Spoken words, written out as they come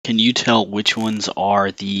can you tell which ones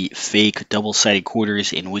are the fake double-sided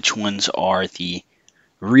quarters and which ones are the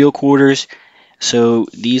real quarters? So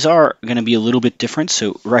these are going to be a little bit different.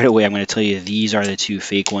 So right away, I'm going to tell you these are the two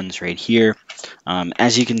fake ones right here.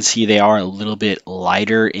 As you can see, they are a little bit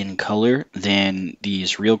lighter in color than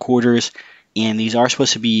these real quarters. And these are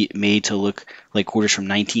supposed to be made to look like quarters from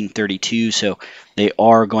 1932. So they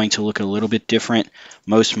are going to look a little bit different.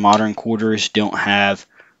 Most modern quarters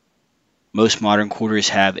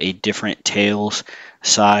have a different tails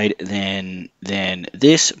side than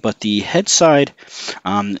this, but the head side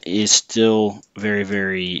is still very,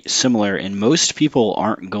 very similar, and most people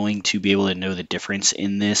aren't going to be able to know the difference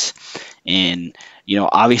in this. And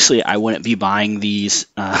obviously I wouldn't be buying these.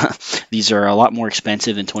 These are a lot more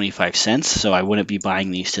expensive than 25 cents, so I wouldn't be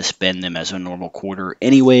buying these to spend them as a normal quarter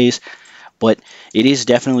anyways. But it is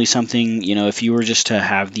definitely something, if you were just to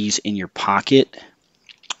have these in your pocket,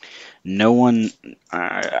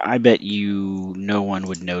 I bet you no one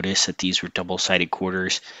would notice that these were double-sided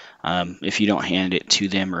quarters if you don't hand it to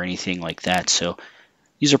them or anything like that. So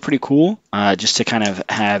these are pretty cool, just to kind of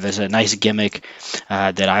have as a nice gimmick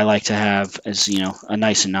that I like to have as a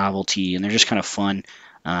nice novelty, and they're just kind of fun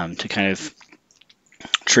to kind of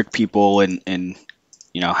trick people and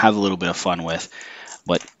have a little bit of fun with.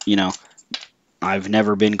 But I've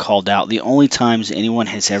never been called out. The only times anyone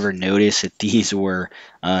has ever noticed that these were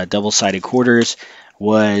double-sided quarters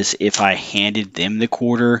was if I handed them the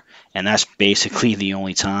quarter, and that's basically the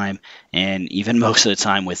only time. And even most of the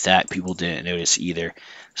time with that, people didn't notice either.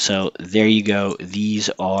 So there you go. These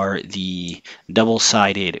are the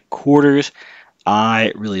double-sided quarters.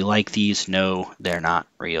 I really like these. No, they're not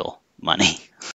real money.